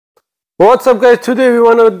What's up guys, today we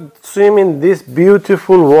want to swim in this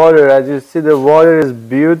beautiful water. As you see, the water is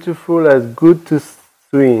beautiful, as good to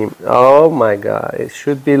swim. Oh my god, it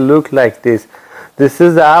should be look like this. This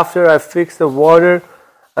is after I fixed the water,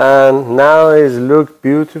 and now it look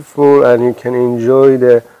beautiful and you can enjoy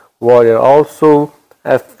the water. Also,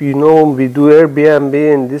 if you know, we do Airbnb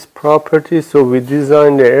in this property, so we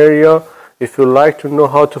design the area. If you like to know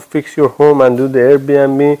how to fix your home and do the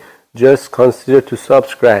Airbnb, just consider to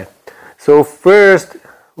subscribe. So first,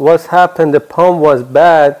 what's happened, the pump was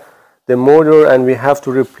bad, the motor, and we have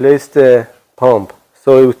to replace the pump.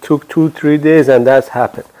 So it took 2-3 days and that's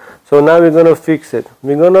happened. So now we're going to fix it.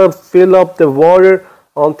 We're going to fill up the water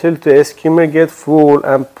until the skimmer gets full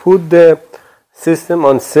and put the system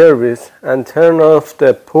on service and turn off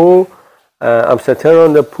the pool. Turn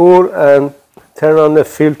on the pool and turn on the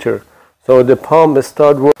filter. So the pump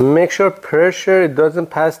start working. Make sure pressure, it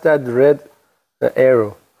doesn't pass that red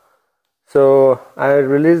arrow. So I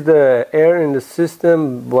release the air in the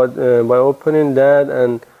system, but by opening that,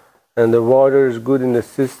 and the water is good in the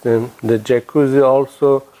system. The jacuzzi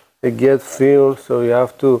also, it gets filled, so you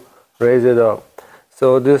have to raise it up.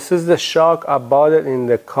 So this is the shock. I bought it in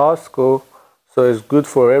the Costco, so it's good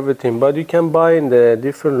for everything. But you can buy in the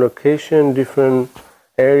different location, different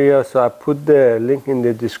area. So I put the link in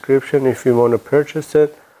the description if you want to purchase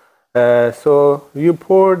it. So you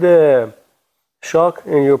pour the shock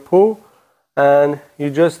in your pool, and you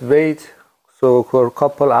just wait so for a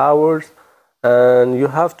couple hours, and you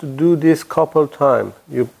have to do this couple times.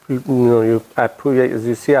 As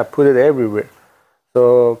you see, I put it everywhere.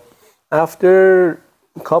 So after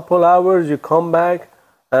a couple hours you come back,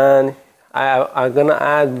 and I'm gonna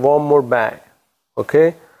add one more bag,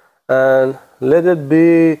 okay, and let it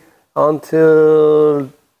be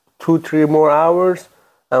until 2-3 more hours,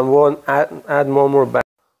 and add one more bag.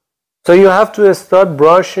 So you have to start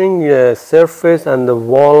brushing the surface and the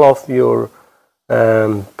wall of your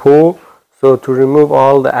pool, so to remove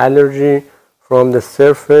all the allergy from the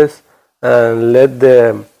surface and let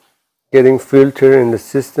the getting filter in the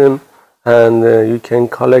system, and you can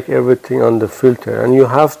collect everything on the filter. And you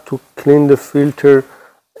have to clean the filter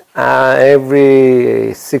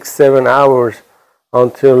every 6-7 hours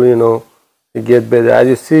until you get better. As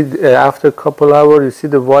you see, after a couple hours, you see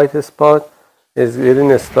the white spot is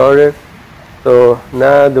getting started. So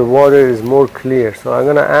now the water is more clear. So I'm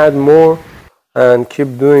gonna add more and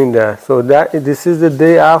keep doing that. So this is the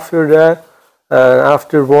day after that, and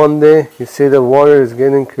after 1 day you see the water is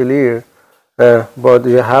getting clear, but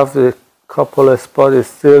you have the couple of spots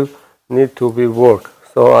still need to be worked.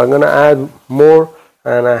 So I'm gonna add more,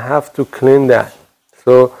 and I have to clean that.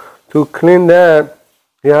 So to clean that,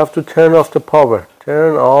 you have to turn off the power.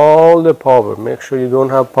 Turn all the power. Make sure you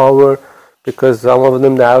don't have power, because some of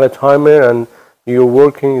them, they have a timer and your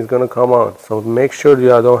working is going to come on. So make sure you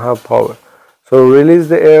don't have power. So release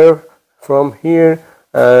the air from here,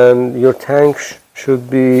 and your tank should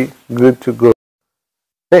be good to go.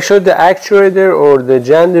 Make sure the actuator or the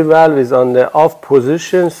Jandy valve is on the off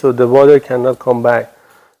position, so the water cannot come back.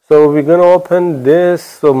 So we're going to open this.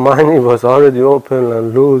 So mine was already open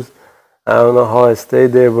and loose. I don't know how I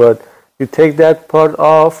stayed there, but you take that part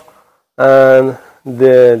off, and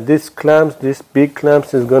this big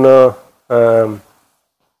clamps is gonna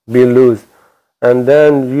be loose, and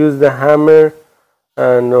then use the hammer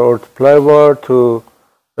or ply bar to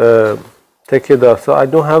take it off. So I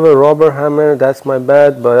don't have a rubber hammer, that's my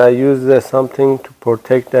bad, but I use something to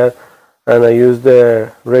protect that, and I use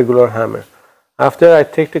the regular hammer. After I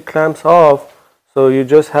take the clamps off, so you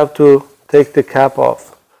just have to take the cap off.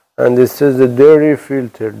 And this is the dirty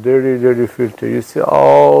filter, dirty filter. You see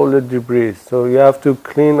all the debris. So you have to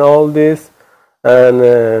clean all this,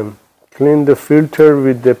 and clean the filter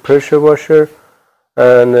with the pressure washer.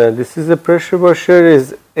 And this is the pressure washer.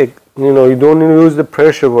 You don't use the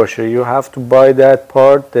pressure washer. You have to buy that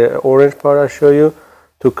part, the orange part I show you,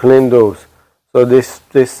 to clean those. So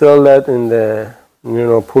they sell that in the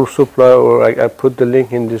pool supply, or I put the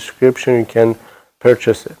link in the description. You can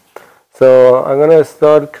purchase it. So I'm gonna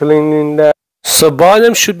start cleaning that. So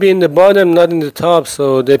bottom should be in the bottom, not in the top.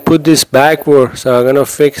 So they put this backward. So I'm gonna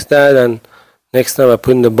fix that, and next time I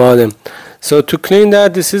put in the bottom. So to clean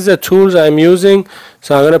that, this is the tools I'm using.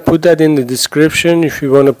 So I'm gonna put that in the description if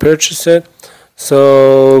you want to purchase it.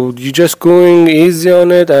 So you just going easy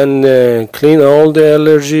on it and clean all the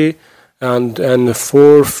allergy and the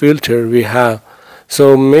 4 filter we have.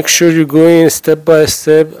 So make sure you're going step by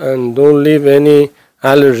step and don't leave any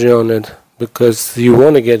allergy on it, because you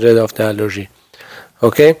want to get rid of the allergy.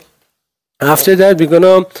 Okay, after that we're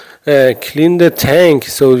gonna clean the tank.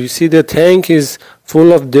 So you see the tank is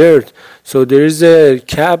full of dirt, so there is a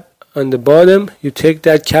cap on the bottom, you take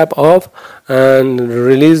that cap off and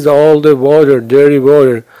release all the water, dirty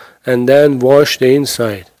water, and then wash the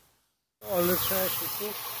inside. All the trash, you see?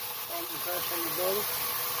 All the trash on the bottom.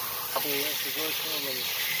 So you have to go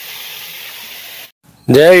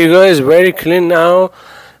through. There you go, it's very clean now.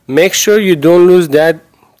 Make sure you don't lose that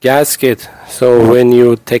gasket so when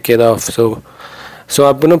you take it off. So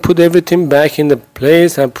I'm gonna put everything back in the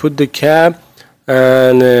place. I put the cap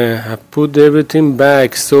and I put everything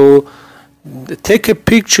back. So take a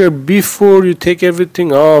picture before you take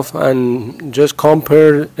everything off and just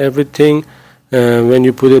compare everything when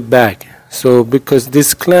you put it back. So because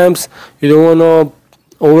these clamps, you don't want to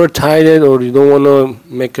over tight it or you don't want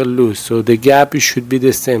to make it loose. So the gap, it should be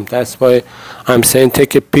the same. That's why I'm saying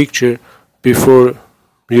take a picture before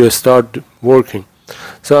you start working.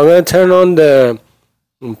 So I'm going to turn on the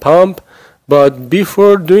pump, but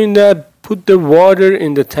before doing that, put the water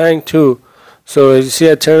in the tank too. So as you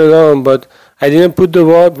see, I turn it on, but I didn't put the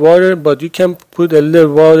water, but you can put a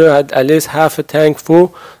little water at least half a tank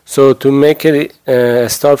full, so to make it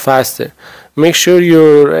start faster. Make sure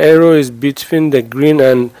your arrow is between the green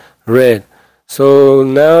and red. So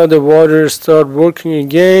now the water start working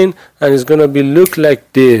again, and it's gonna be look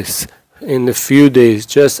like this in a few days.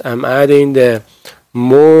 Just I'm adding the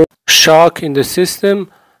more shock in the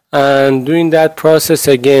system and doing that process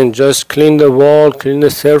again. Just clean the wall, clean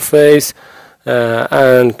the surface,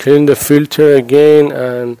 and clean the filter again.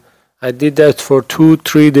 And I did that for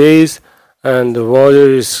 2-3 days, and the water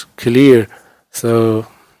is clear, so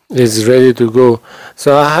it's ready to go.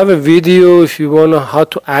 So I have a video if you want to how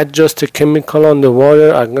to adjust the chemical on the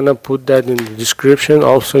water. I'm gonna put that in the description.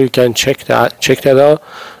 Also, you can check that out.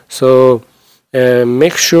 So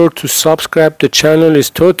make sure to subscribe. The channel is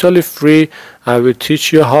totally free. I will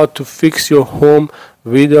teach you how to fix your home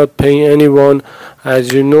without paying anyone.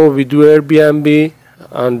 As you know, we do Airbnb,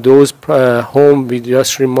 and those home we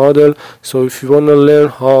just remodel. So if you want to learn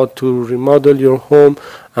how to remodel your home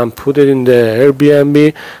and put it in the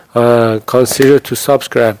Airbnb, consider to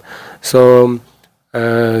subscribe. So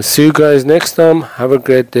see you guys next time. Have a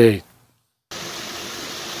great day.